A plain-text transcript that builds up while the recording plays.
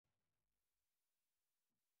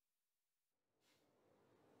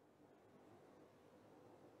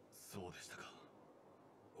そうでしたか。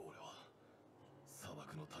俺は砂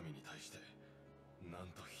漠の民に対してな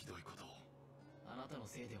んとひどいことを。あなたの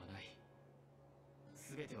せいではない。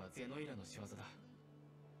全てはゼノイラの仕業だ。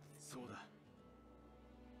そうだ。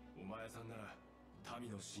お前さんなら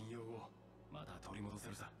民の信用をまた取り戻せ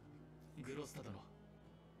るさ。グロスタ殿、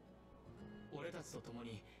俺たちと共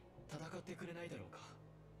に戦ってくれないだろうか。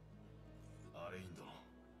アレイン殿、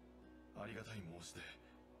ありがたい申し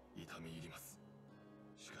出痛み入ります。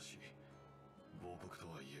しかし亡国と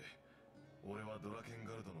はいえ俺はドラケン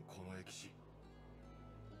ガルドのこの騎士。己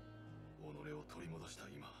を取り戻した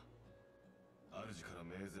今、主から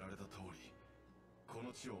命ぜられた通りこ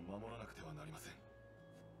の地を守らなくてはなりません。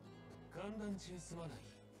観覧中すまない。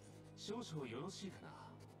少々よろしいかな。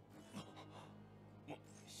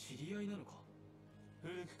知り合いなのか。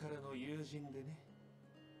古くからの友人でね。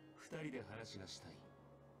二人で話がしたい。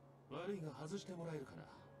悪いが外してもらえるかな。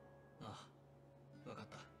ああ、分かっ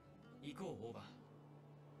た。行こう、オーバー。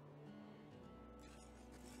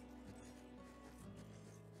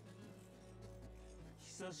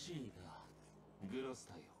久しいな、グロス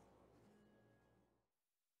タよ。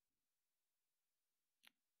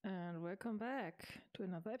And welcome back to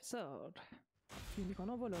another episode of Unicorn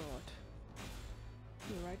Overlord.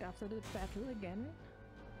 We're right after the battle again.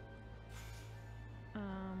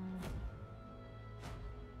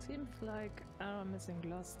 Seems like Aramis and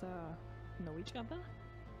Gloucester know each other.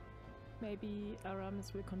 Maybe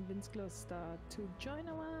Aramis will convince Gloucester to join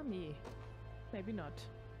our army. Maybe not.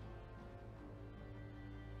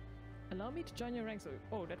 Allow me to join your ranks.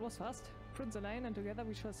 Oh, that was fast. Prince Alain, and together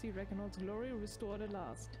we shall see Ragnar's glory restored at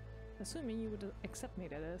last. Assuming you would accept me,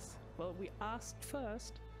 that is. Well, we asked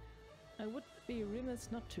first. I would be remiss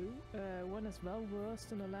not to. One as well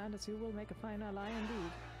versed in the land as you will make a fine ally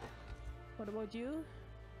indeed. What about you?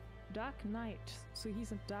 Dark Knight. So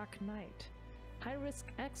he's a Dark Knight. High-risk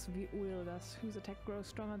axe wielders whose attack grows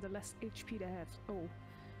stronger the less HP they have. Oh,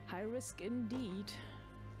 high risk indeed.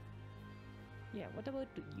 Yeah, what about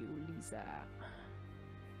you, Lisa?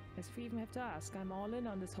 As if we even have to ask, I'm all in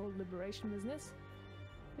on this whole liberation business.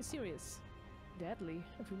 Be serious. Deadly.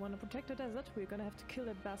 If we want to protect the desert, we're gonna have to kill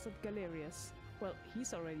that bastard Galerius. Well,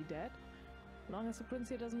 he's already dead. Long as the prince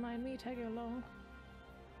here doesn't mind me tagging along.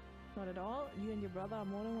 Not at all. You and your brother are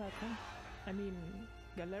more than welcome. I mean,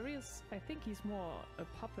 Galerius, I think he's more a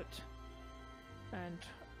puppet. And,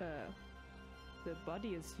 the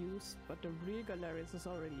body is used, but the real Galerius is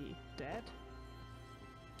already dead.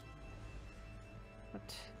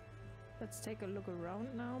 But let's take a look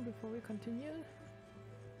around now before we continue.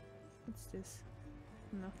 What's this?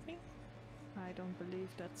 Nothing? I don't believe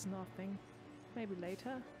that's nothing. Maybe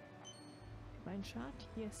later. Divine shard?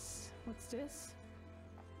 Yes. What's this?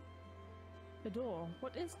 A door.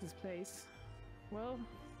 What is this place? Well,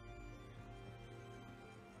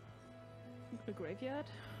 a graveyard?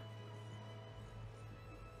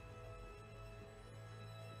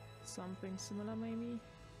 Something similar maybe?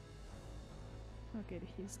 Okay,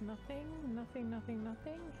 here's nothing, nothing.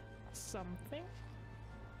 Something.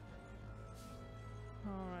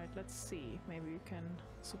 Alright, let's see. Maybe we can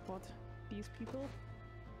support these people.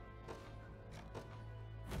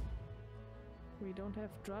 We don't have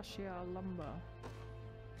Drashia lumber.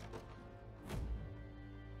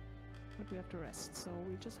 But we have to rest, so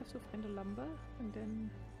we just have to find the lumber and then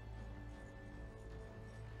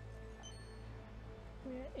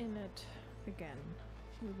we're in it again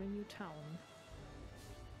with a new town.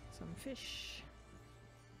 Some fish.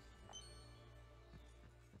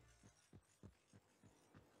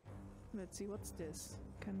 Let's see, what's this?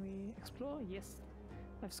 Can we explore? Yes.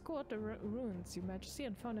 I've scoured the ruins, Your Majesty,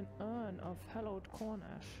 and found an urn of hallowed corn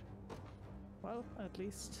ash. Well, at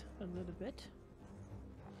least a little bit.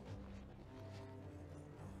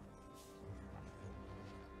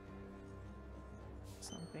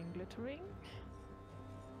 Something glittering.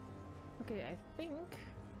 Okay, I think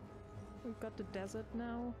we've got the desert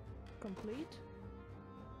now complete.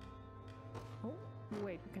 Oh,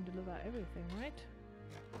 wait, we can deliver everything, right?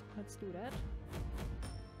 Let's do that.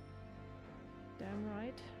 Damn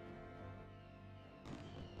right.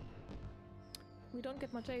 We don't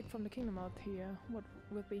get much aid from the kingdom out here, what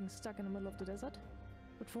with being stuck in the middle of the desert.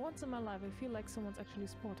 But for once in my life, I feel like someone's actually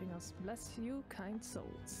supporting us. Bless you, kind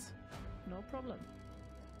souls. No problem.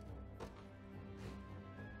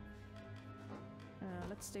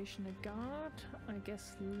 Let's station a guard. I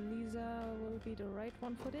guess Lisa will be the right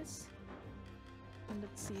one for this. And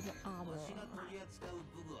let's see the armor.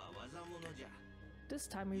 This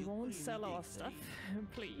time we won't sell our stuff,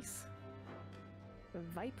 please. A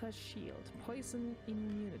Viper Shield, Poison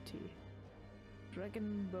Immunity,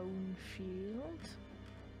 Dragon Bone Shield,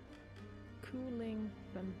 cooling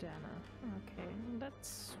bandana. Okay,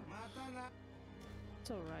 that's it's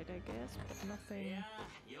alright, I guess, but nothing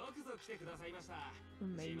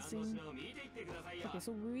amazing. Okay,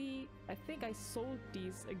 so I think I sold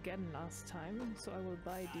these again last time, so I will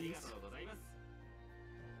buy these.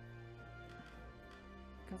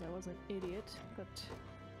 Because I was an idiot, but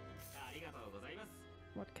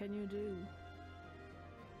what can you do?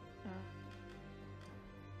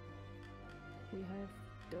 We have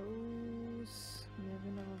those, we have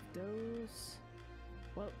enough of those.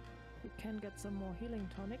 Well, we can get some more healing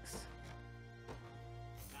tonics.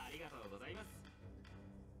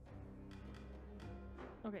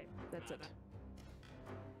 Okay, that's it.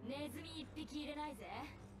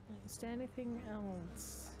 Is there anything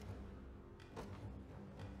else?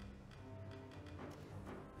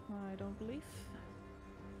 I don't believe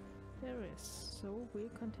there is, so we'll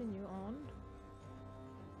continue on.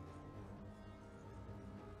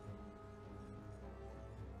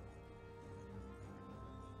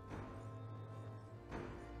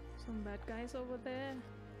 Some bad guys over there.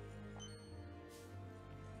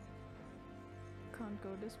 Can't go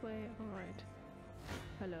this way. Alright.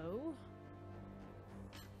 Hello?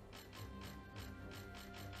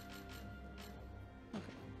 Okay.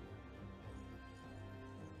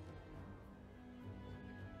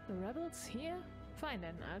 The rebels here? Fine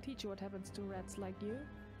then, I'll teach you what happens to rats like you.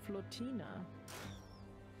 Flotina.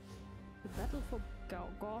 The battle for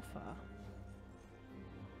Gorfa.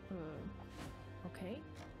 Okay.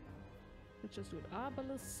 Let's just do it.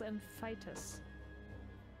 Arbalists and fighters.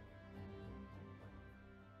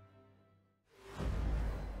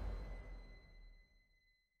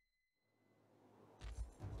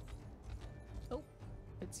 Oh,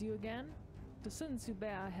 it's you again? The sins you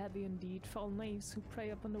bear are heavy indeed, foul knaves who prey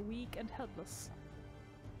upon the weak and helpless.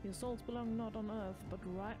 Your souls belong not on earth, but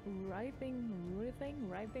writhing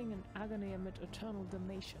in agony amid eternal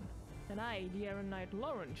damnation. And I, the Iron Knight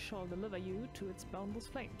Lauren, shall deliver you to its boundless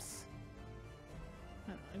flames.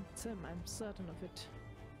 It's him, I'm certain of it.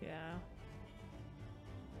 Yeah.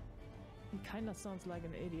 He kinda sounds like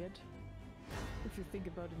an idiot, if you think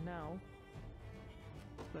about it now.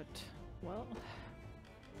 But, well,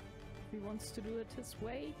 if he wants to do it his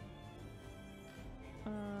way.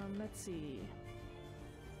 Let's see.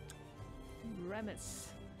 Remus.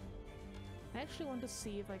 I actually want to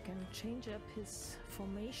see if I can change up his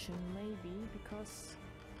formation, maybe, because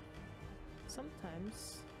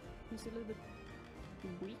sometimes he's a little bit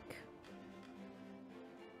weak.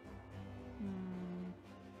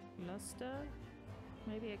 Luster.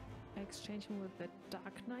 Maybe I exchange him with the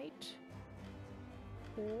Dark Knight.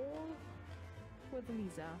 Or with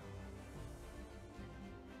Lisa.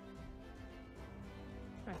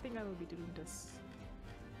 I think I will be doing this.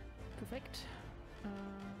 Perfect.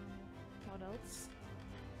 What else?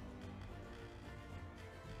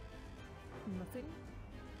 Nothing?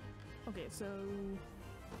 Okay, so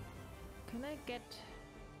can I get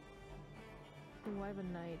the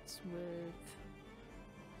Wyvern Knights with...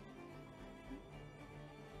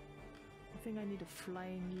 I think I need a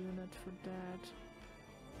flying unit for that.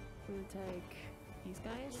 We'll take these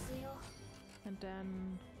guys. And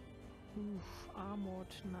then... Oof,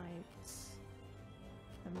 armored knights.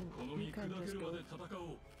 I mean, you can just go...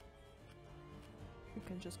 You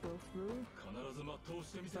can just go through.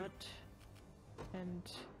 But... And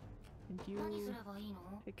you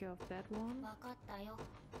take care of that one.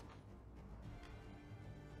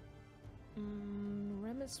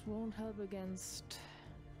 Remus won't help against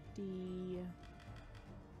the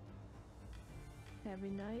Heavy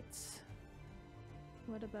Knights.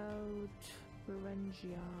 What about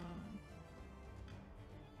Berengia?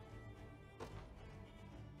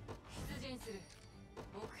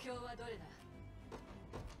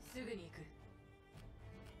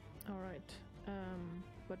 Alright,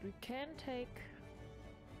 but we can take...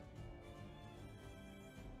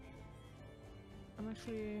 I'm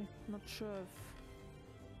actually not sure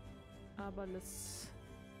if Arbalists...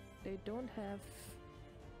 They don't have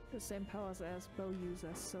the same powers as bow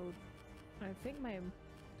users, so I think my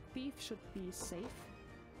thief should be safe.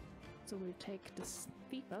 So we'll take the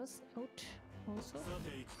thief out also.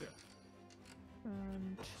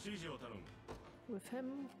 And with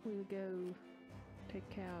him, we'll go take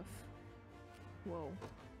care of... Whoa.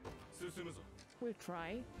 We'll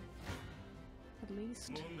try. At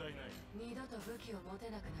least.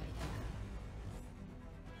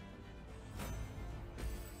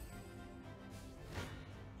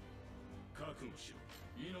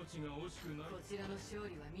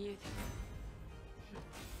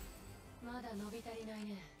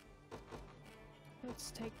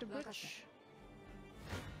 Let's take the bridge.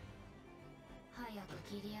 早く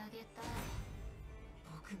切り上げたい。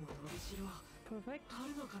僕も伸びしろ Perfect. あ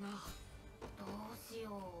るのかな。どうし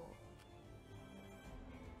よう。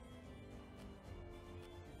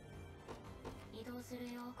移動す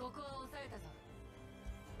るよ。ここは抑えたぞ。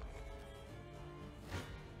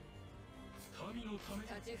民のため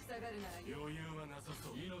立ちふさがるなら余裕はなさ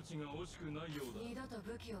そう。命が惜しくないようだ。二度と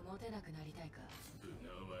武器を持てなくなりたいか。分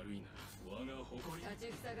が悪いな。我が誇り。立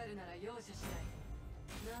ちふさがるなら容赦しない。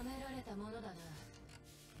舐められたものだな。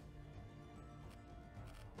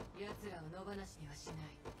奴らを野放しにはしな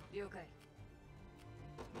い。了解。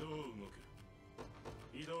どう動く？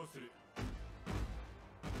移動する。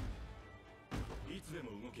いつで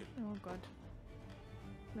も動ける。Oh god.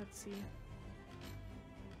 Let's see.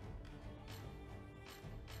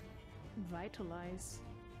 Vitalize.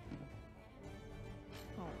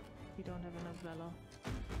 Oh, we don't have enough valor.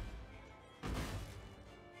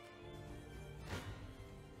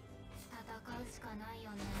 戦うしかない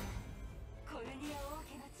よね。コルニア王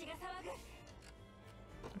家の血が騒ぐ。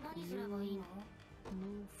何すればいいの？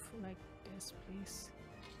 Move like this, please.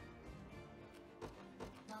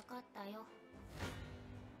 分かったよ。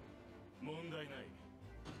問題ない。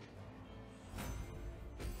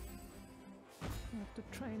I have to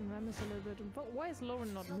try and ram this a little bit. But why is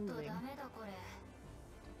Lauren not ちょっと moving? ダメだこれ。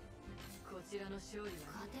こちらの勝利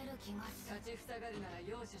は勝てる気がする。立ちふさがるなら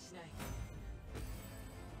容赦しない。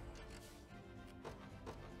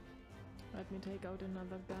 Let me take out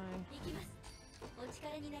another guy. 行きます。お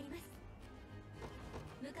力になります。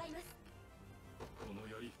向かいます。この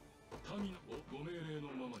槍、民のご命令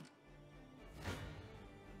のままに。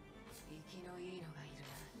生きのいいのがいる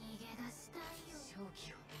な。逃げ出したいよ。勝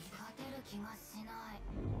機を見出勝てる気がしない。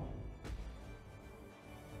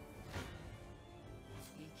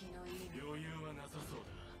生きのいいの。余裕はなさそう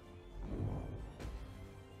だ。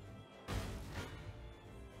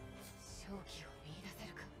勝機を見出せ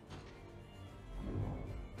るか。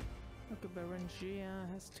 Okay, Berengia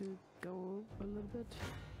has to go a little bit.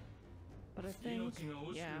 But I think, 命が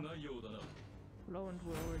惜し yeah, くないようだな。 Lauren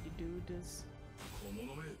will already do this. 小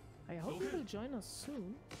物め。 I hope he will join us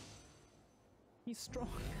soon. He's strong.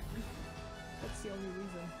 That's the only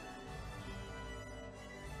reason.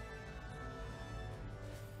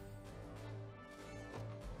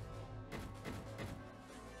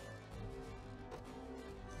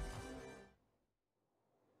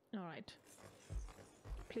 Alright.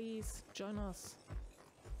 Please join us.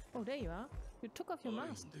 Oh, there you are. You took off your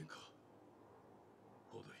mask. 殿下。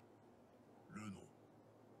ほどい。ルノ、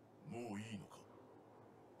もういいのか。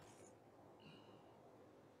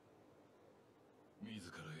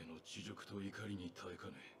自らへの恥辱と怒りに耐えか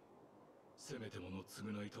ね、せめてもの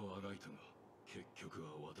償いとあがいたが、結局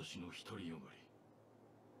は私の独りよがり。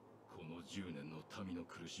この10年の民の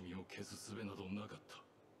苦しみを消す術などなかった。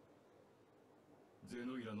ゼ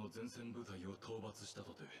ノイラの前線部隊を討伐した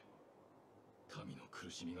とて、民の苦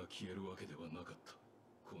しみが消えるわけではなかった。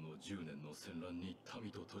この10年の戦乱に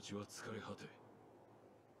民と土地は疲れ果て、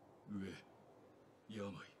飢え、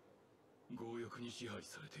病、強欲に支配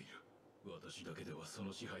されている。私だけではそ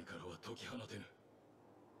の支配からは解き放てぬ。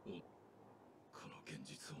この現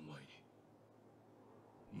実を前に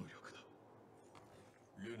無力だ。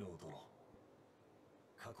ルノー殿、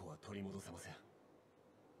過去は取り戻せません。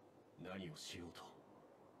何をしようと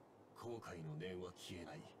後悔の念は消え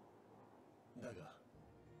ない。だが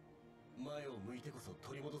前を向いてこそ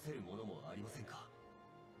取り戻せるものもありませんか。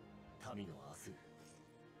民の明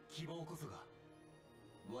日、希望こそが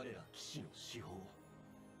我ら騎士の至宝。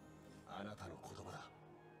あなたの言葉だ。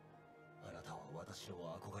あなたは私の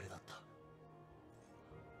憧れだった。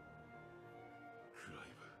クラ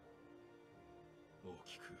イブ、大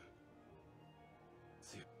きく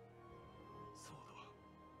強い。そうだ、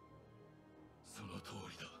その通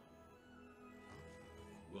りだ。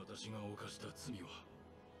私が犯した罪は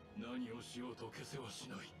何をしようと消せはし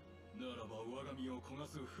ない。ならば我が身を焦が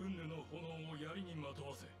す憤怒の炎を槍にまと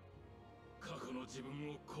わせ、過去の自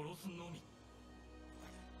分を殺すのみ。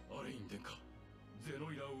アレイン殿下、ゼ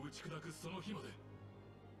ノイラを打ち砕くその日まで、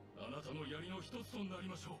あなたの槍の一つとなり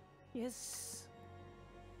ましょう。 Yes.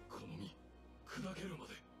 この身砕けるま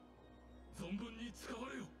で存分に使わ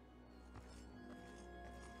れよ。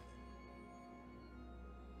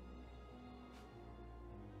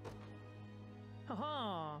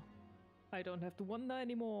Haha! I don't have to wonder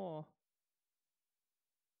anymore.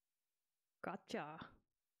 Gotcha.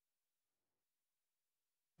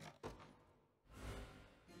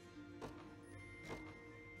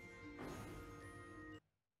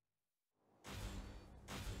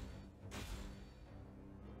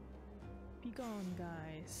 Be gone,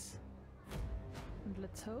 guys. And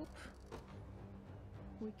let's hope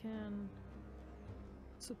we can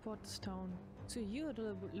Support this town. So you're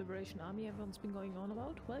the Liberation Army everyone's been going on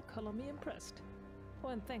about? Well, color me impressed. Oh,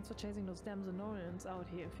 and thanks for chasing those damn Zenorians out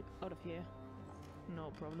of here.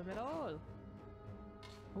 No problem at all.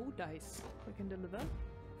 Oh, dice. I can deliver.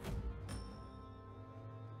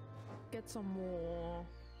 Get some more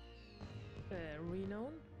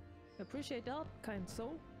renown. Appreciate that, kind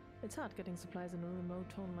soul. It's hard getting supplies in a remote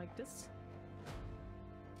town like this.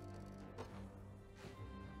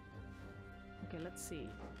 Okay, let's see.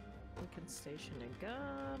 We can station a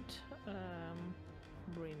guard.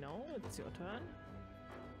 Brino, it's your turn.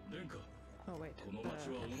 Oh wait,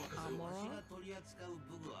 armor.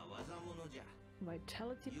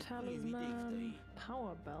 Vitality Talisman,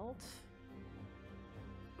 Power Belt.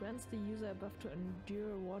 Grants the user a buff to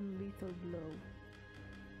endure one lethal blow.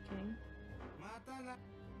 Okay.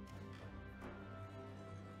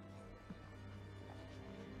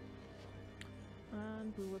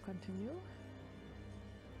 And we will continue.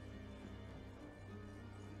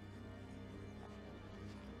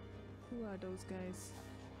 Who are those guys?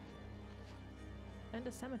 And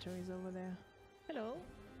the cemetery is over there. Hello.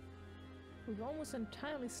 We've almost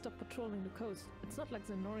entirely stopped patrolling the coast. It's not like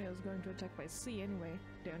Zenoria is going to attack by sea anyway.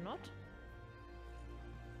 They're not?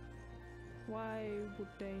 Why would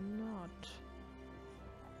they not?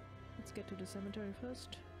 Let's get to the cemetery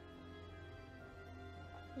first.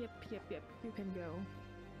 Yep, you can go.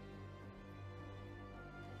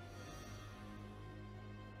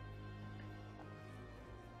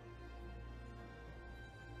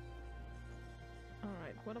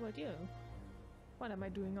 Alright, what about you? What am I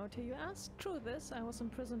doing out here, you ask? True this, I was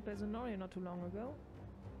imprisoned by Zenoria not too long ago.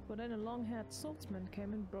 But then a long-haired swordsman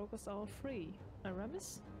came and broke us all free.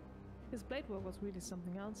 Aramis? His blade work was really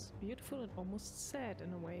something else. Beautiful and almost sad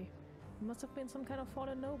in a way. He must have been some kind of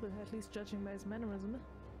fallen noble, at least judging by his mannerism.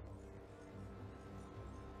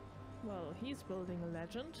 Well, he's building a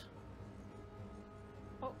legend.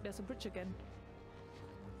 Oh, there's a bridge again.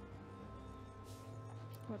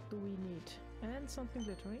 What do we need? And something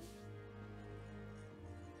glittering.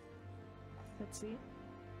 Let's see.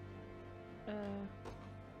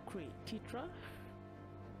 Titra.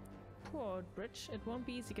 Poor old bridge. It won't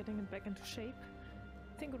be easy getting it back into shape.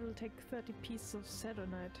 I think it will take 30 pieces of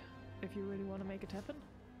cedronite if you really want to make it happen.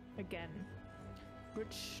 Again.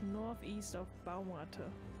 Bridge northeast of Baumrate.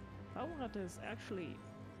 Baumrate is actually...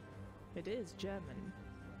 it is German.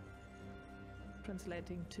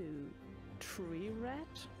 Translating to tree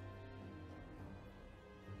rat?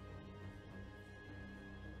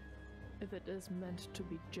 If it is meant to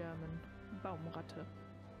be German. Baumrate.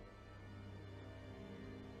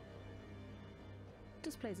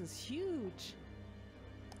 This place is huge!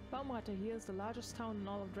 Baumrate here is the largest town in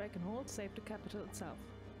all of Drakenhold, save the capital itself.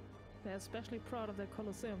 They're especially proud of their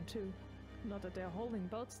Colosseum too. Not that they're holding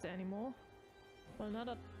boats there anymore. Well, now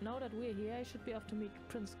that we're here, I should be off to meet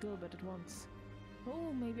Prince Gilbert at once.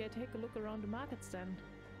 Oh, maybe I take a look around the markets then.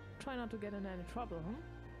 Try not to get in any trouble, huh?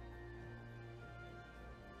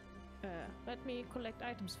 Let me collect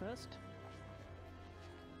items first.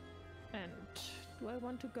 And do I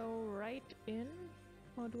want to go right in?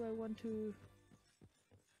 Or do I want to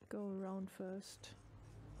go around first?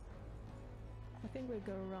 I think we'll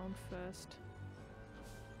go around first.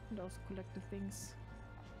 And also collect the things.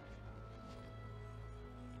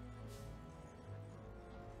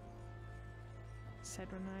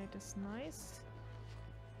 Cedronite is nice.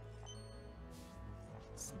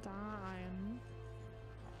 Star iron.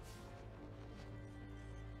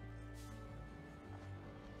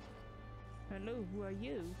 Hello, who are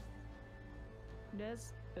you?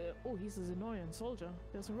 There's... oh, he's a Zenorian soldier.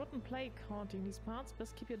 There's a rotten plague haunting these parts.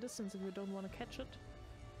 Best keep your distance if you don't want to catch it.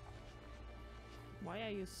 Why are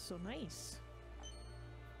you so nice?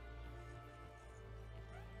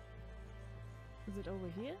 Is it over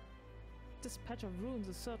here? This patch of ruins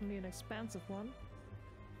is certainly an expansive one.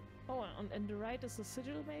 Oh, and the right is a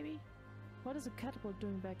sigil, maybe? What is a catapult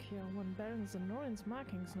doing back here? One bearing Zenorian's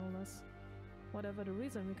markings, no less. Whatever the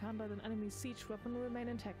reason, we can't let an enemy siege weapon remain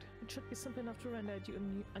intact. It should be simple enough to render it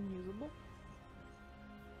unusable.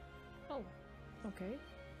 Oh, okay.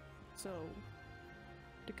 So,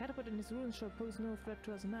 the catapult in these ruins shall pose no threat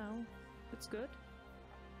to us now. That's good.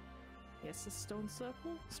 Yes, a stone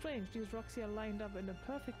circle? Strange, these rocks here are lined up in a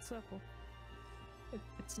perfect circle.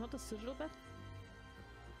 It's not a sigil bet?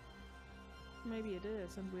 Maybe it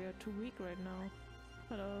is, and we are too weak right now.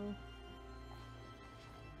 Hello.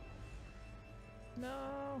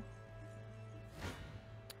 No!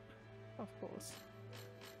 Of course.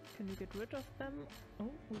 Can you get rid of them?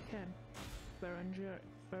 Oh, we can. Berengia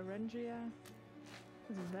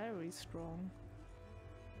is very strong.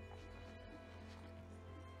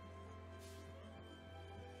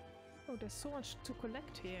 Oh, there's so much to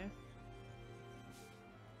collect here.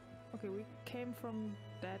 Okay, we came from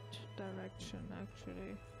that direction,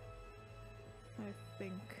 actually. I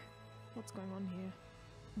think. What's going on here?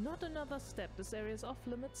 Not another step. This area is off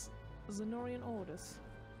limits. Zenorian orders.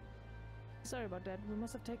 Sorry about that. We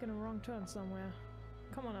must have taken a wrong turn somewhere.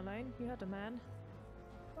 Come on, Elaine. You heard the man.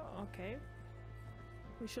 Oh, okay.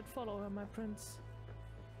 We should follow her, my prince.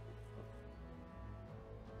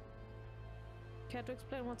 Care to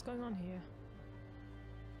explain what's going on here?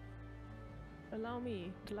 Allow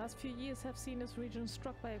me. The last few years have seen this region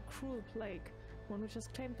struck by a cruel plague, one which has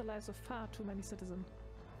claimed the lives of far too many citizens.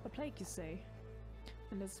 A plague, you say?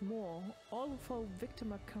 And there's more. All who fall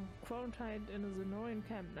victim are quarantined in a Zenorian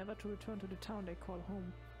camp, never to return to the town they call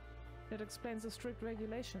home. That explains the strict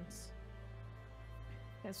regulations.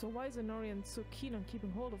 And so why is Zenorian so keen on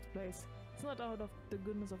keeping hold of the place? It's not out of the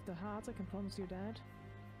goodness of their hearts, I can promise you that.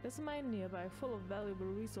 There's a mine nearby, full of valuable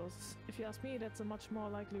resources. If you ask me, that's a much more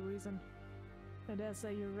likely reason. I dare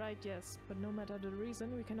say you're right, yes, but no matter the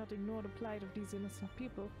reason, we cannot ignore the plight of these innocent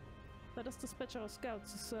people. Let us dispatch our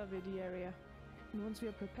scouts to survey the area, and once we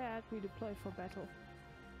are prepared, we deploy for battle.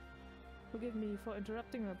 Forgive me for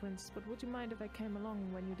interrupting, my prince, but would you mind if I came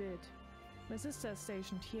along when you did? My sister is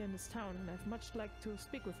stationed here in this town, and I'd much like to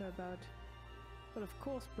speak with her about. But of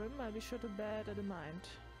course, Prim, I'll be sure to bear that in mind.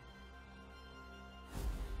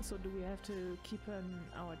 So do we have to keep her in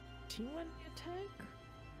our team when we attack?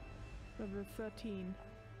 Level 13.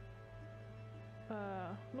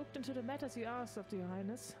 Looked into the matters you asked of your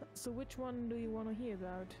highness. So which one do you want to hear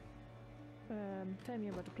about? Tell me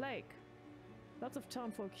about the plague. Lots of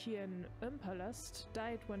townfolk here in Umpalast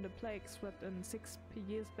died when the plague swept in 6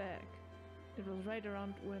 years back. It was right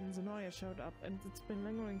around when Zenoria showed up, and it's been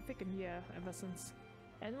lingering thick in here ever since.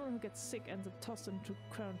 Anyone who gets sick ends up tossed into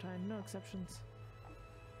quarantine, no exceptions.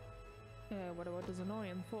 What about the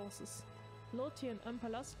Zenorian forces? Loti and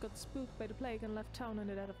Umpalast got spooked by the plague and left town in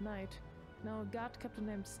the dead of night. Now a guard captain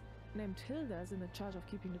named Hilda is in charge of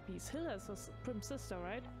keeping the peace. Hilda is her Prim's sister,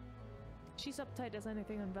 right? She's uptight as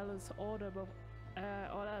anything and values order above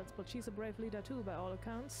all else, but she's a brave leader too, by all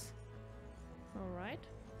accounts. Alright.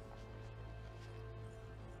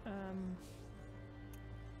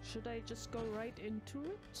 Should I just go right into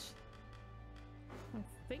it? I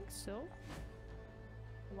think so.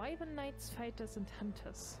 Wyvern Knights, Fighters and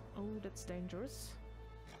Hunters. Oh, that's dangerous.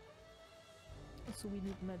 So we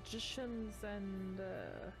need magicians and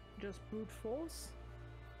just brute force.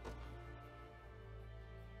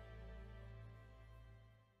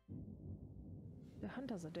 The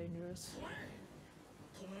hunters are dangerous.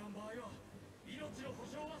 止まらん場合は命の保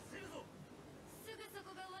証はせるぞ。すぐそ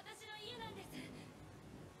こが私の家なんです。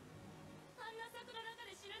あんな柵の中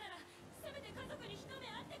で死ぬならせめて家族に一目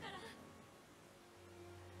会ってから。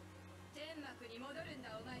天幕に戻るん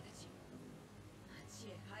だお前たち。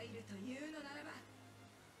町へ入るというのならば。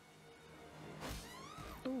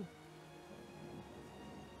Oh.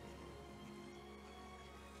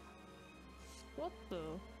 What the?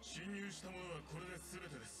 侵入したものはこれで全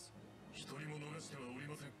てです。一人も逃してはおり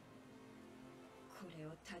ません。これ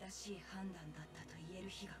を正しい判断だったと言える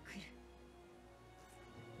日が来る。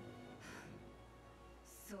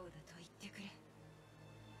そうだと言ってくれ。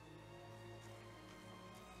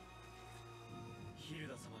ヒル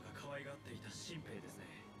ダ様が可愛がっていた新兵ですね。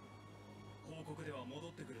報告では戻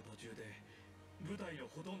ってくる途中で部隊の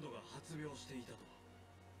ほとんどが発病していたと。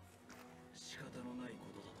仕方のないこ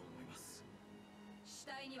とだと思います。死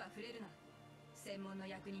体には触れるな。専門の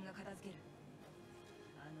役人が片付ける。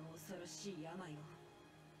あの恐ろしい病を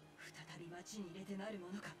再び町に入れてなるも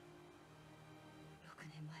のか。6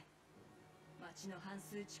年前町の半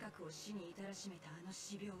数近くを死に至らしめたあの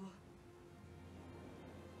死病を。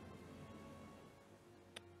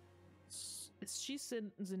Is she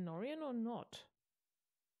Zenorian or not?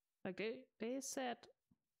 Okay, they said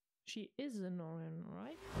she is Zenorian,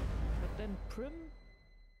 right? But then Prim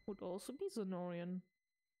would also be Zenorian.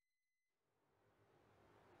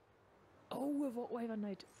 Oh, Wyvern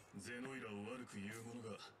Knight. ゼノイラを悪く言う者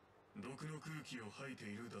が毒の空気を吐いて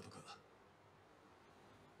いるだとか、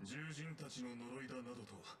獣人たちの呪いだなど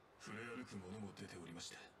と触れ歩く者も出ておりま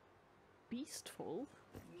して。Beastful?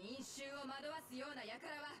 民衆を惑わすような輩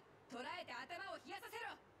は捕らえて頭を冷やさせ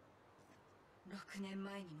ろ。6年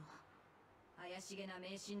前にも怪しげな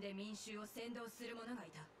迷信で民衆を扇動する者が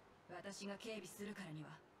いた。私が警備するからに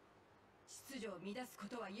は秩序を乱すこ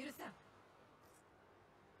とは許さん。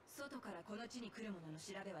外からこの地に来る者の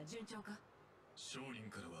調べは順調か。商人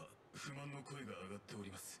からは不満の声が上がってお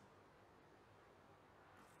ります。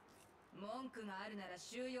文句があるなら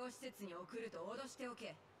収容施設に送ると脅してお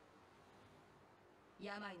け。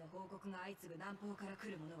病の報告が相次ぐ南方から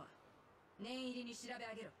来る者は念入りに調べ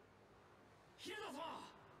上げろ。ヒルダ様、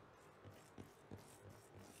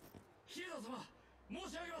ヒルダ様、申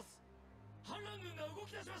し上げます。反乱軍が動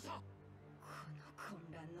き出しました。この混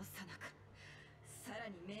乱の最中、さら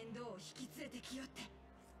に面倒を引き連れてきよって。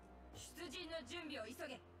出陣の準備を急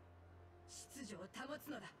げ。秩序を保つ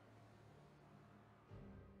のだ。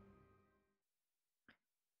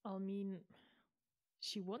I mean,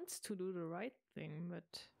 she wants to do the right thing,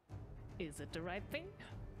 but is it the right thing?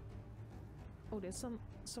 Oh, there's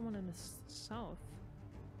someone in the south.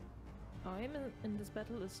 Our aim in this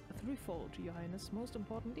battle is threefold, Your Highness. Most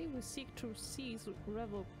importantly, we seek to seize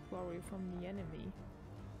rebel quarry from the enemy.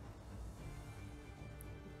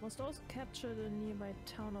 We must also capture the nearby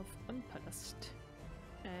town of Unpalast.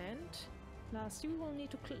 And lastly, we will need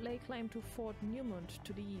to lay claim to Fort Newmont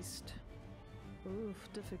to the east. Oof,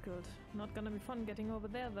 difficult. Not gonna be fun getting over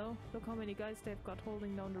there though. Look how many guys they've got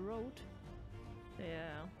holding down the road.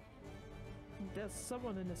 Yeah. There's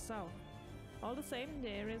someone in the south. All the same, the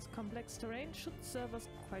area's complex terrain should serve us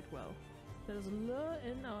quite well. Let us lure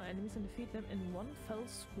in our enemies and defeat them in one fell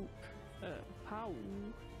swoop. Pow.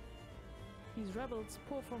 These rebels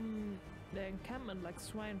pour from their encampment like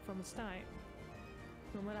swine from a sty.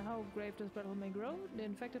 No matter how grave this battle may grow, the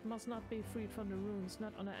infected must not be freed from the ruins,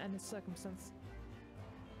 not under any circumstance.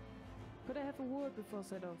 Could I have a word before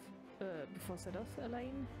set off,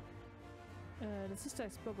 Elaine? The sister I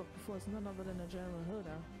spoke of before is none other than a General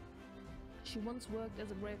Hilda. She once worked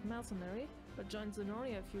as a brave mercenary, but joined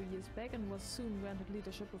Zenoria a few years back and was soon granted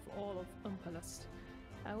leadership of all of Unpalast.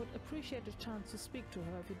 I would appreciate a chance to speak to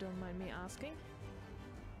her if you don't mind me asking.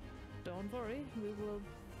 Don't worry, we will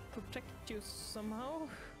protect you somehow.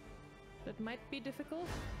 That might be difficult.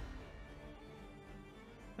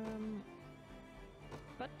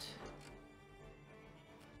 But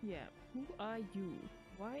yeah, who are you?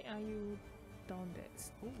 Why are you down there?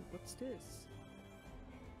 Oh, what's this?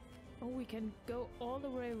 Oh, we can go all the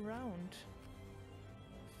way around.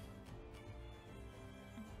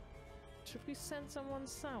 Should we send someone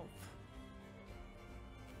south?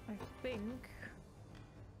 I think.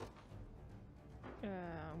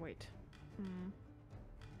 Wait.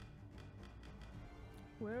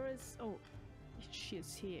 Where is... Oh, she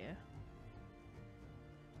is here.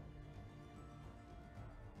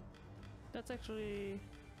 That's actually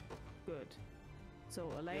good.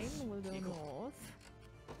 So Elaine will go north.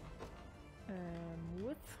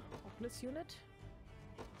 With Hopeless Unit.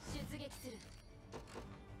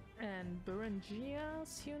 And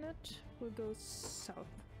Berengia's unit will go south.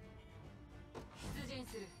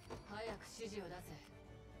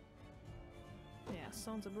 Yeah,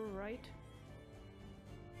 sounds about right.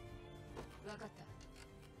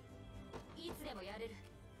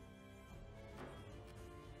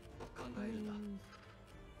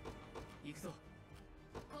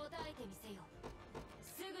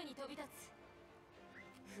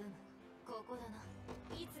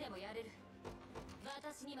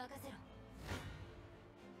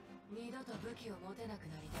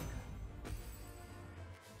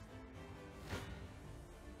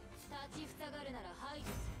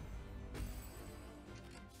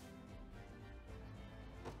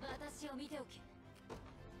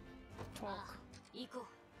 Talk.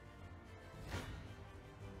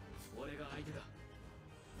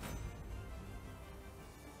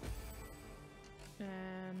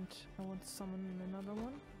 And I want to summon another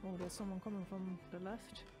one. Oh, there's someone coming from the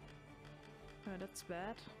left. That's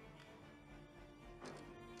bad.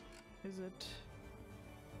 Is it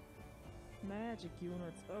magic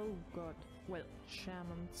units? Oh god. Well,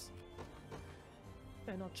 shamans.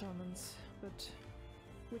 Not shamans, but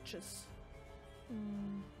witches. I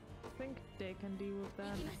think they can deal with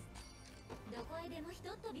that.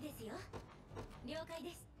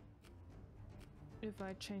 If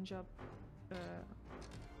I change up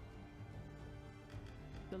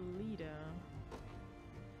the leader,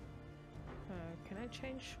 can I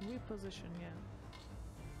change reposition? Yeah.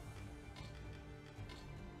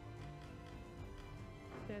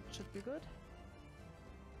 That should be good.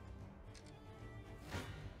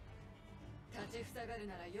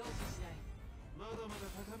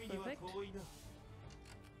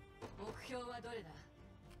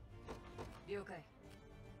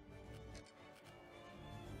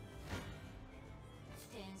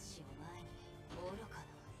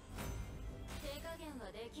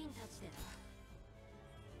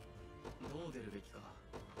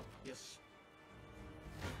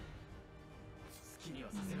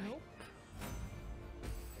 Perfect. Nope.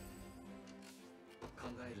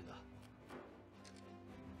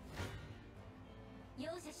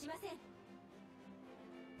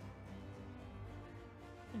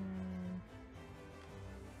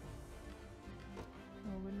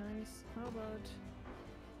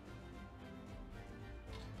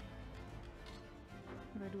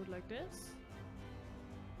 like this?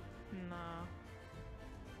 Nah.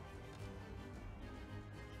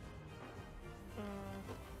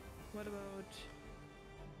 What about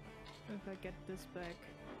if I get this back?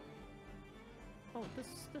 Oh, this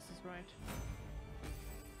is right.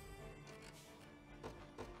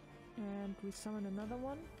 And we summon another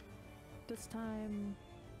one. This time,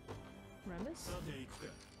 Ramis. さて行く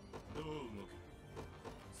か。どう動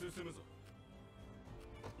く？進むぞ。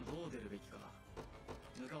どう出るべきか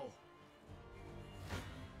向かおう。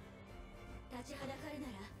立ちはだかるな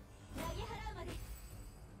ら投げ払うまで。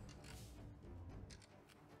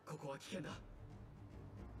ここは危険だ。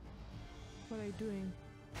What are you doing?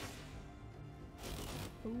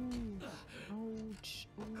 Ooh, ouch.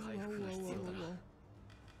 Ooh,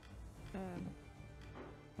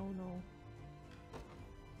 oh no.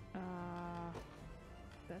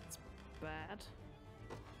 That's bad.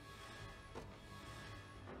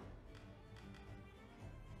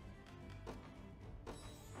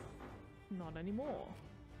 Not anymore.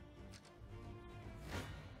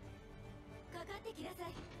 かかってきなさ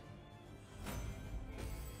い。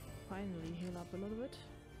 Finally heal up a little bit.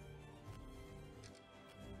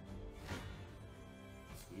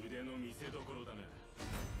 腕の見せ所だな。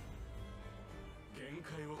限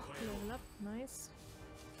界を超えろ。 Level up, nice.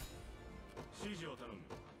 指示を頼む。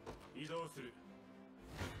移動する。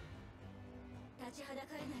立ちはだ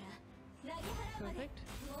かるなら投げ払うまで。 Perfect.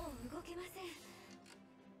 もう動けません。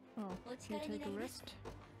 Oh, you take a rest.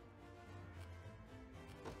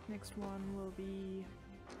 Next one will be...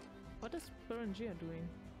 What is Berengia doing?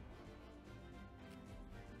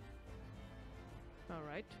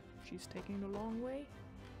 Alright, she's taking the long way.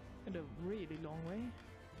 And a really long way.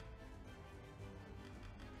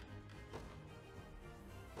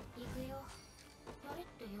 行くよ。やれっ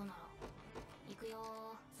て言うなら行くよ。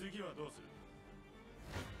次はどうする？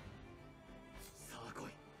さあ来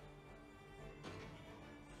い。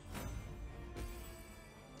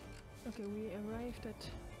 Okay, we arrived at...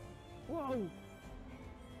 Whoa!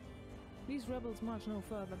 These rebels march no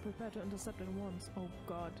further. Prepare to intercept at once. Oh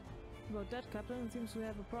god. About that, Captain, it seems we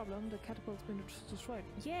have a problem. The catapult's been destroyed.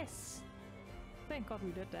 Yes! Thank god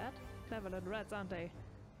we did that. Clever little rats, aren't they?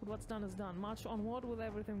 But what's done is done. March onward with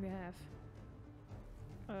everything we have.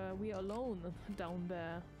 We are alone down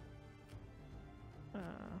there.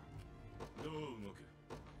 どう動く？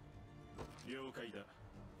了解だ。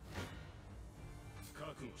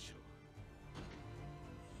覚悟しろ。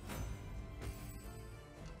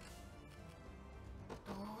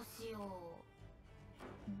 どうしよう。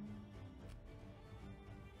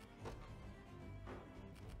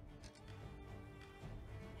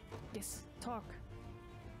 Yes, talk.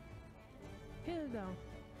 Hilda,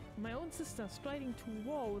 my own sister striding to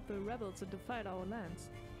war with the rebels that defied our lands.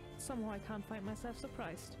 Somehow I can't find myself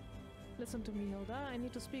surprised. Listen to me, Hilda. I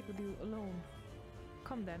need to speak with you alone.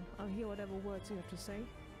 Come then, I'll hear whatever words you have to say.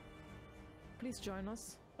 Please join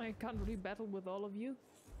us. I can't really battle with all of you.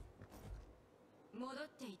 戻っ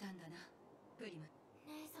ていたんだな、プリム。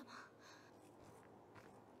姉様。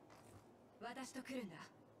私と来るんだ。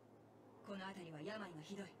この辺りは病が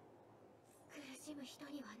ひどい。苦しむ人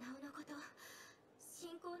にはなおのこと、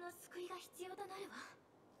信仰の救いが必要となるわ。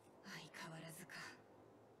相変わらずか。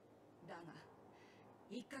だが、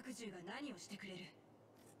一角獣が何をしてくれる？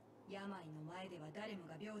病の前では誰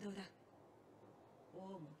もが平等だ。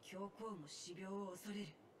王も教皇も死病を恐れ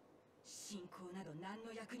る。信仰など何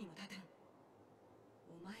の役にも立たん。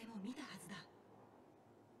お前も見たはずだ。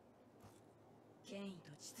権威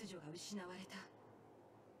と秩序が失われた。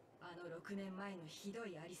あの6年前のひど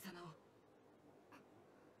いありさまを。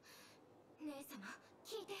姉様、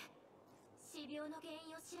聞いて。死病の原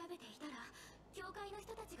因を調べていたら、教会の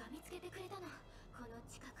人たちが見つけてくれたの。この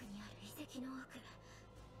近くにある遺跡の奥。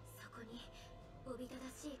そこにおびただ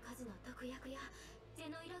しい数の毒薬やゼ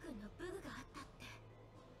ノイラ軍の武具があったって。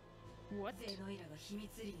 What? ゼノイラが秘密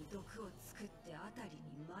裏に毒を作って辺り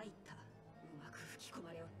に撒いた。うまく吹き込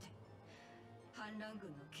まれおって。反乱軍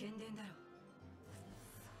の剣伝だろう。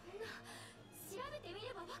そんな、調べてみれ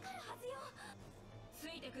ばわかるはずよ。つ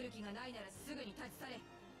いてくる気がないならすぐに立ち去れ。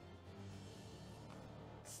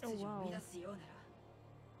秩序を乱すようなら、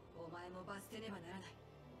お前も罰せねばならない。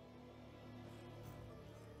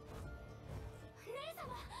姉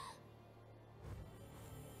様。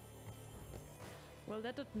 Well,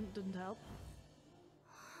 that didn't help.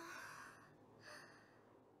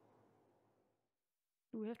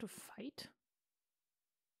 Do we have to fight?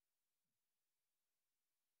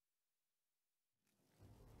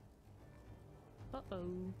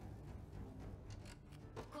 Uh-oh.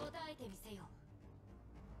 答えてみせよ。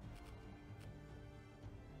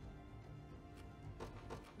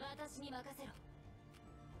私に任せろ。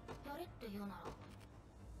やれって言うなら。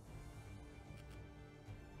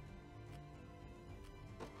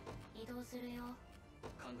移動するよ。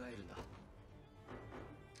考えるんだ。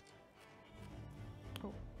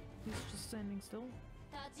 Oh, he's just standing still.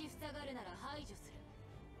 立ちふさがるなら排除する。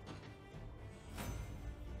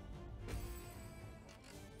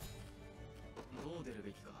どう出る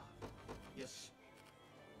べきか。よし。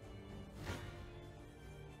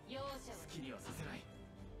容赦は好きにはさせない。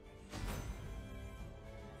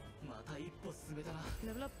また一歩進めたな。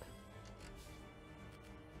 Level up.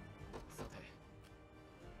 さて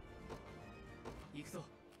行くぞ。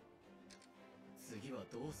次は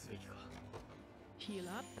どうすべきか。 Heal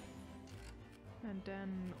up. And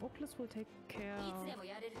then Oculus will take care いつで of も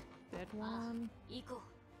やれる。 that ああ one. 行こ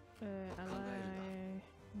Ally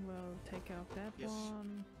will take care of that Yes.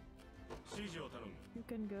 one. 指示を頼む。 You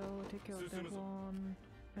can go take care of that one.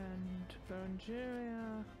 And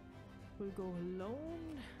Berengeria will go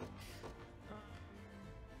alone.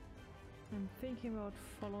 I'm thinking about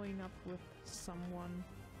following up with someone.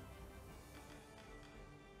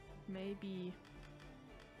 Maybe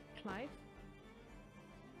Clive?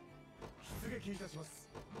 出撃いたします。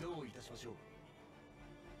どういたしましょう。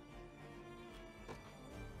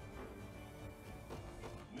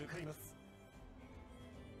向かいます。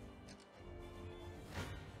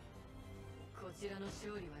う。こちらの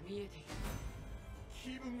勝利は見えている。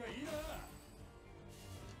気分がいいな。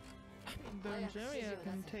 Berengeria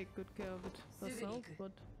can take good care of it herself,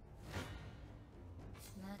 but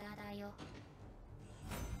無駄だよ。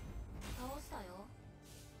倒したよ。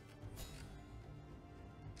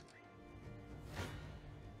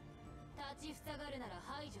立ちふさがるなら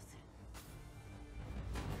排除する。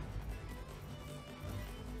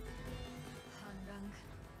反乱軍、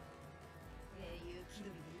英雄気取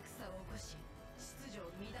りで戦を起こし秩序を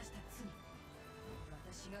乱した罪、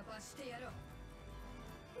私が罰してやろう。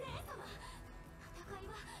姉様、戦い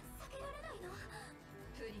は避けられないの。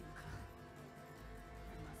プリムか。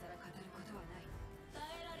今さら語ることはない。耐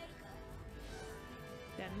えられるか。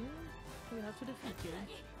 then we have to defeat you.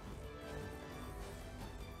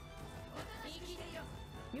 生きていろ。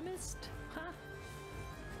 You missed! Ha!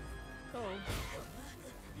 Oh.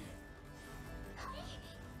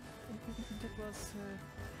 That was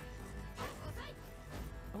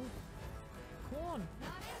oh. Come on! な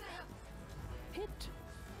めるなよ。 Hit!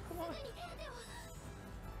 Come on! 手を。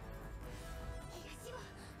東を。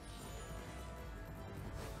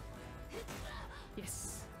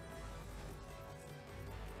 Yes!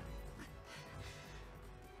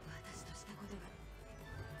 私としたことが。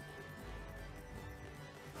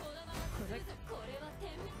このまま Correct. これは天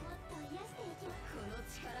命。もっと癒していきます。この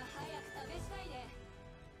力早く試したいね。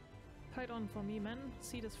 Fight on for me, man.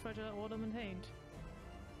 See this fragile order maintained.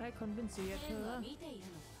 I convince you yet, 天は killer. 見ている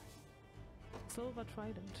のだ。 Silver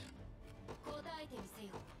Trident. 答えてみせよ。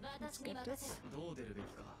 Let's 私に get 任せ this. ろ。どう出るべき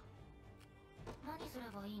か。何すれ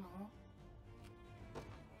ばいいの。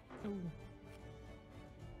 Ooh.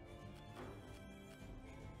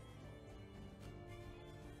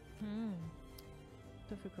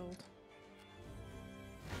 Difficult.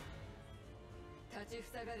 立ちふ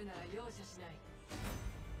さがるなら容赦しない。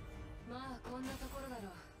まあこんなところだろ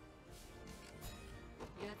う。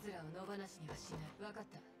奴らを野放しにはしない。分かっ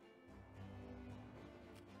た。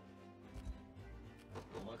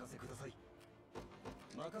お任せください。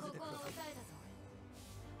任ここをせてください。抑えたぞ。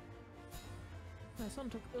 My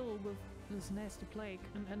son took ill with this nasty plague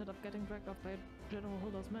and ended up getting dragged off by General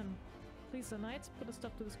Hulda's men. Please, the knights, put a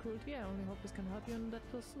stop to this cruelty. I only hope this can help you in that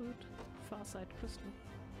pursuit. Farsight Crystal.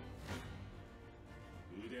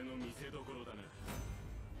 腕の見せ所だな。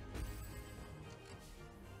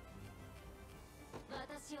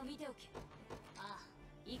私を見ておけ。ああ、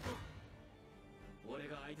行こう。俺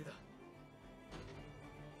が相手だ。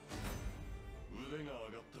腕が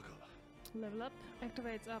上がったか。 Level up.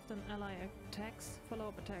 Activates after an ally attacks.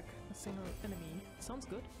 Follow-up attack. A single enemy. Sounds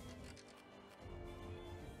good.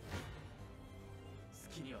 好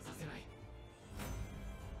きにはさせない。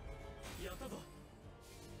やったぞ。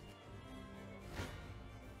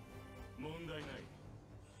問題ない。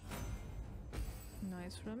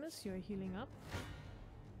 Nice, Remus. You're healing up.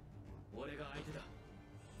 俺が相手だ。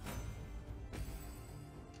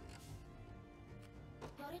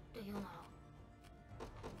やれって言うなら。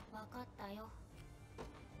分かったよ。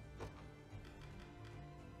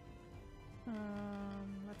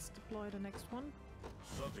Let's deploy the next one.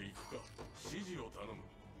 さて行くか。指示を頼む。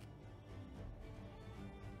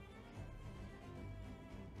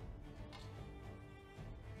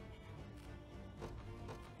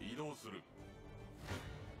移動する。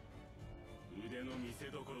腕の見せ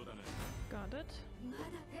所だな。Got it. まだ。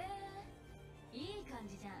へえ、いい感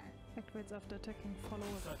じじゃん。Activates after attacking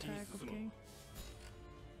follower's attack, okay.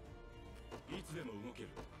 いつでも動ける。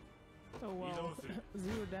 Oh wow,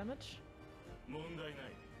 0 damage? 問題な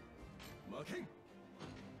い。負けん。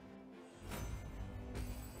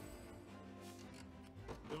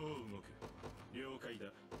どう動く？了解だ。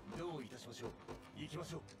どういたしましょう。行きま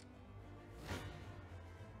しょう。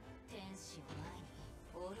天使を前に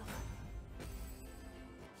愚かな。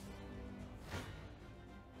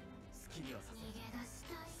好きにはさせ。逃げ出し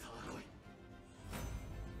たい。さあ来い。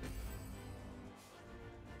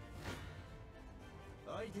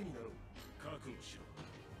相手になろう。覚悟しろ。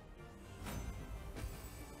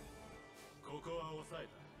ここは抑え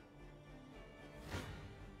た。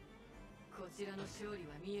こちらの勝利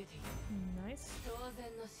は見えている。Nice. 当然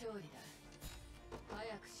の勝利だ。早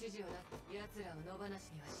く指示を出す。奴らを野放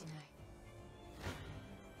しにはしない。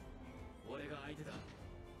俺が相手だ。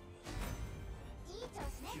いい調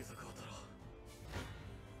子ね。休息を取ろ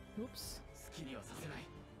う。 Oops. 好きにはさせない。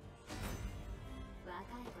若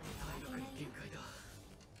い子には体力に限界だ。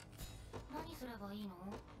何すればいいの？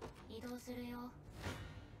移動するよ。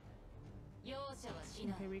容赦はし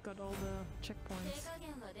ない。 Okay, we got all the 手 checkpoints. 加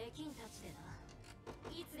減はできんたちでな。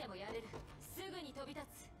いつでもやれる。すぐに飛び立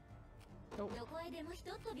つ。どこへでもひ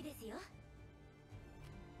とっ飛びですよ。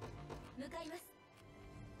向かいます。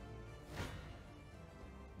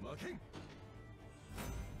負けん。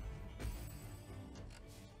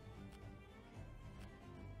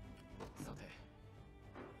さて、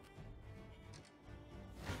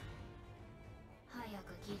早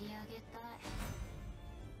く切り上げたい。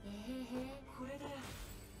これで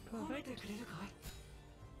褒めて Perfect. くれるかい？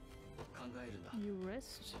考えるんだ。 You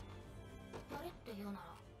rest. やれって言うなら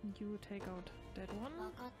You take out that 分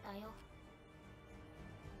one. かったよ。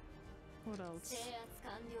 What else? 制圧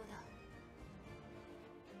完了だ。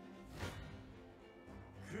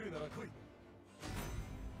来るなら来い。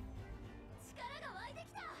力が湧いてき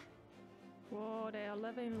た。 Whoa, they are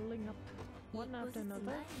leveling up one 一歩 after ずつ another.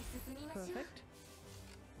 前に進みましょう。 Perfect.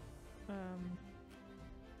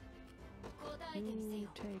 答えてみせ You よ。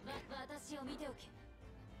 take 私を見ておけ。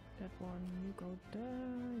 that one. You go there.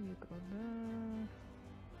 You go there.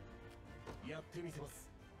 やってみせます。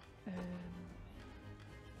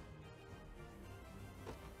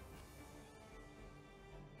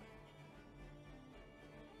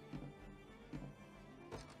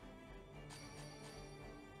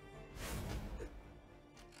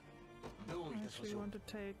 どうい I たしま actually しょう。 want to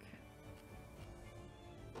take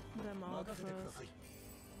them out 任せてくだ first. さい。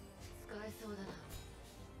使えそうだな。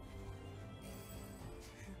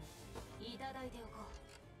いただいておこ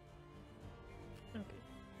Okay,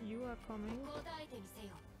 you are coming. う。答えてみせ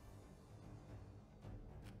よ。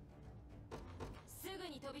すぐ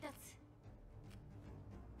に飛び立つ。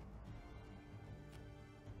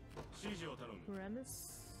指示を頼む。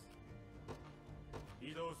 Ramis.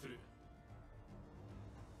 移動する。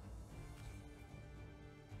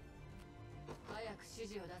早く指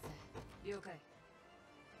示を出せ。了解。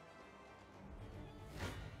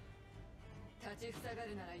立ちふさが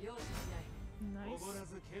るなら容赦しない。 Nice. おごら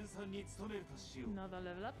ず研鑽に努めるとしよう。 Another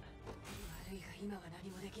level up. 悪いが今は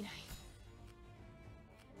何もできない。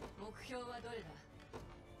目標はどれだ？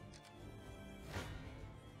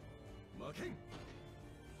負けん。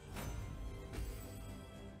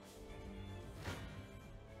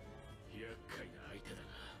厄介な相手だな。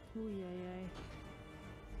 Ooh, yeah, yeah.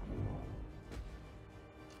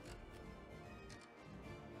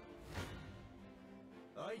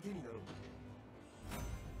 相手になろう。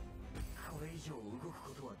これ以上動く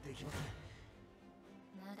ことはできません。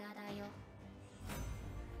無駄だよ。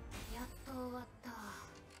やっと終わった。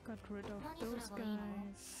 Got rid of Nani those sureばいいの？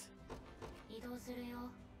 guys. 移動するよ。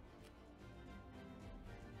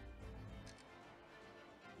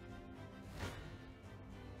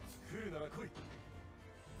来るなら来い。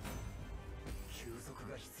休息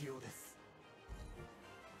が必要です。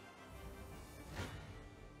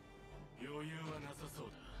余裕はなさそう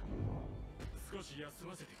だ。少し休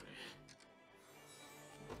ませてくれ。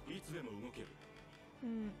いつでも動ける。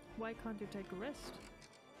 Why can't you take a rest?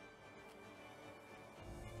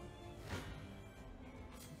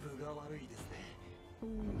 分が悪いですね。 Ooh,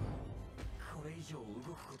 これ以上動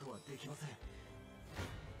くことはできません。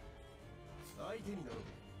相手になろう。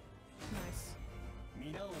 nice.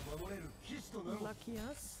 皆を守れる騎士となろう。 Lucky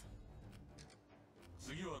us.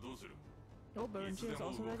 次はどうする？ Oh, Baronji is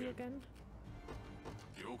also ready again.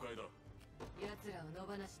 了解だ。奴らを野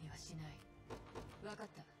放しにはしない。分かっ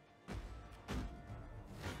た。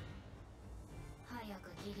早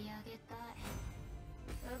く切り上げたい。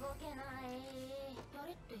動けない。や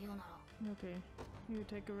れって言うなら。 Okay, you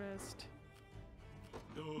take a rest.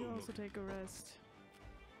 どう You 動 also く？ take a rest.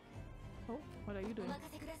 Oh, what are you お doing? 任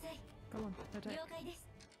せください。 Come on, attack. 了解です。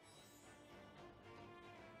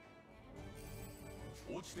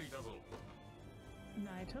落ちていたぞ。 An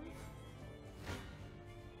item.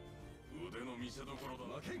 腕の見せ所だな。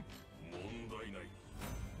問題ない。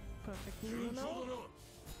 Perfect. 順 You 調だ know. な。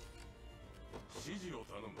指示を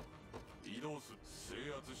頼む。移動す。制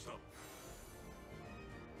圧した。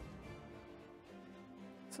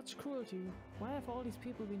 Such cruelty. Why have all these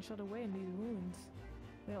people been shot away in these ruins?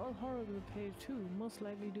 They're all horribly paid too, most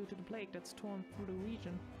likely due to the plague that's torn through the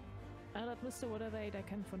region. I'll administer whatever aid I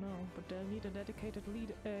can for now, but they'll need a dedicated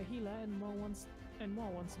healer and more once the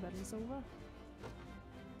battle is over.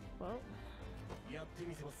 Well, やって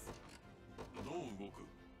みせます。どう動く？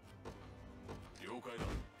了解だ。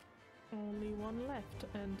 only one left,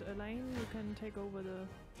 and Elaine, you can take over the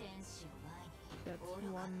天使を前 that に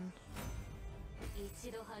愚か。 one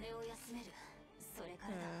一度羽を休める。それか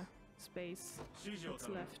らだ。 space 指示を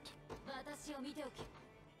that's 頼む。 left. 私を見ておけ。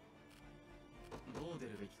どう出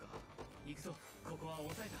るべきか。行くぞ。ここは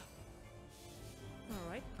抑えた。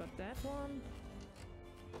 Alright, got that one.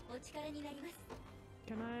 お力になります。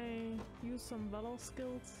 Can I use some Valor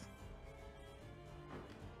skills?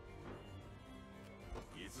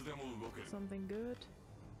 いつでも動ける。 Something good?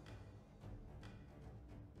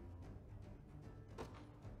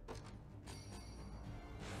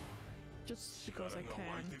 Just because I 力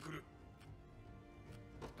が湧い can. てくる。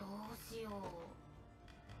どうしよ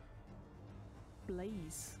う。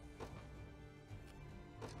 Blaze.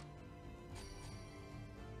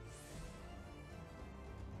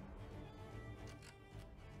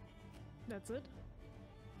 That's it?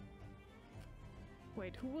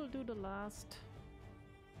 Wait, who will do the last?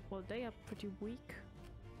 Well, they are pretty weak.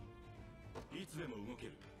 いつでも動け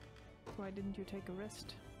る。 Why didn't you take a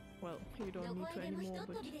rest? Well, you ど don't こ need へ to でもひ anymore, とっ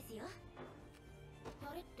but 飛びですよ。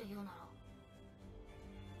やれって言うなら。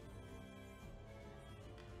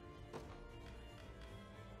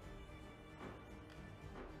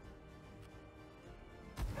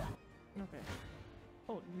 okay.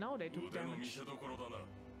 Oh, now they took 腕の見 damage. せ所だな。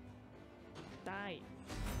 Die.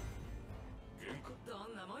 限界。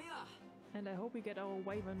どんなもんや。 And I hope we get our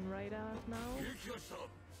Wyvern Rider now. 撃破した。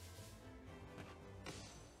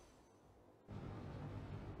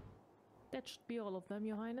 That should be all of them,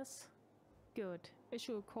 Your Highness. Good.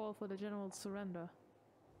 Issue a call for the general's surrender.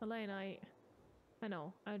 Elaine, I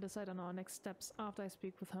know. I'll decide on our next steps after I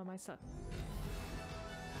speak with her myself.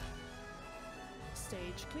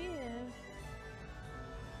 Stage clear.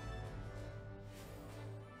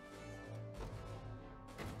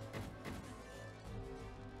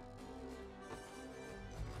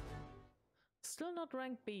 Still not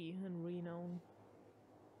rank B in renown.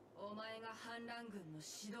 お前が反乱軍の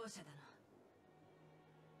指導者だな。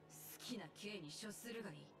好きな刑に処するが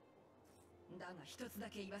いい。だが一つだ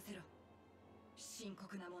け言わせろ。深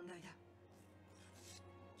刻な問題だ。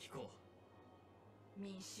飛行。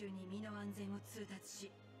民衆に身の安全を通達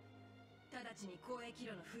し、直ちに交易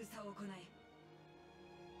路の封鎖を行え。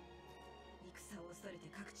戦を恐れて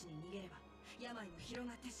各地に逃げれば病も広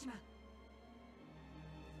がってしまう。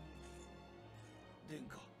殿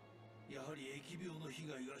下、やはり疫病の被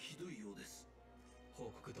害がひどいようです。報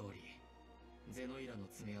告通りゼノイラの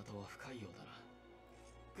爪痕は深いようだな。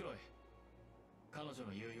クロエ、彼女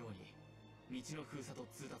の言うように道の封鎖と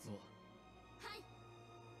通達を。はい。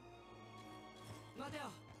待てよ、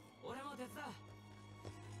俺も手伝う。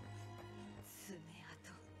爪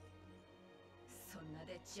痕。そんな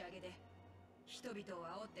でっち上げで人々を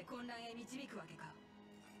煽って混乱へ導くわけか。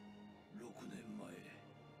6年前、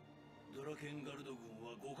ドラケンガルド軍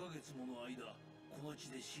は5ヶ月もの間この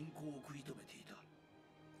地で侵攻を食い止めていた。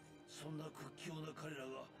そんな屈強な彼ら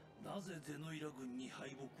がなぜゼノイラ軍に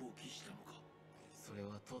敗北を喫したのか。それ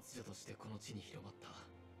は突如としてこの地に広まった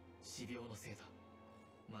死病のせいだ。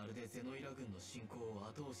まるでゼノイラ軍の侵攻を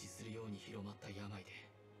後押しするように広まった病で、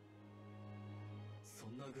そ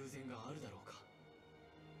んな偶然があるだろうか。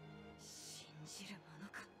信じるもの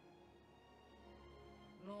か。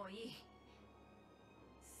もういい。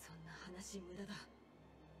そんな話無駄だ。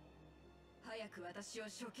早く私を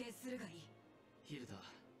処刑するがいい。ヒルダ、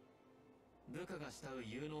部下が慕う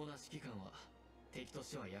有能な指揮官は敵と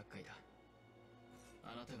しては厄介だ。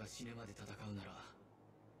あなたが死ぬまで戦うなら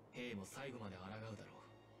兵も最後まで抗うだろう。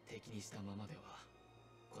敵にしたままでは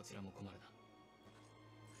こちらも困る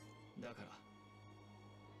な。だから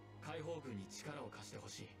解放軍に力を貸してほ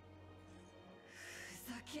しい。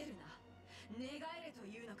ふざけるな。寝返れと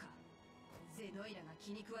いうのか。ゼノイラが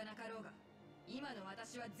気に食わなかろうが、今の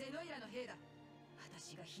私はゼノイラの兵だ。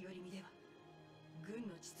私が日和見では軍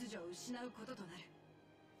の秩序を失うこととなる。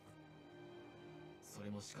そ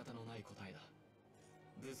れも仕方のない答えだ。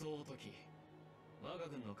武装を解き、我が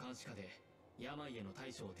軍の監視下で病への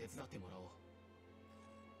対処を手伝ってもらお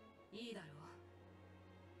う。いいだろう。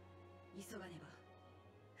急がねば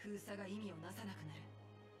封鎖が意味をなさなくなる。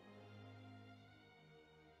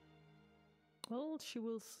 Well, she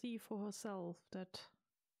will see for herself that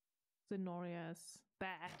Zenoria is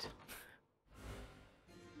bad.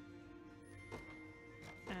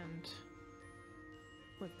 And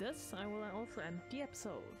with this, I will also end the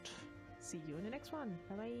episode. See you in the next one.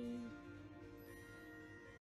 Bye bye.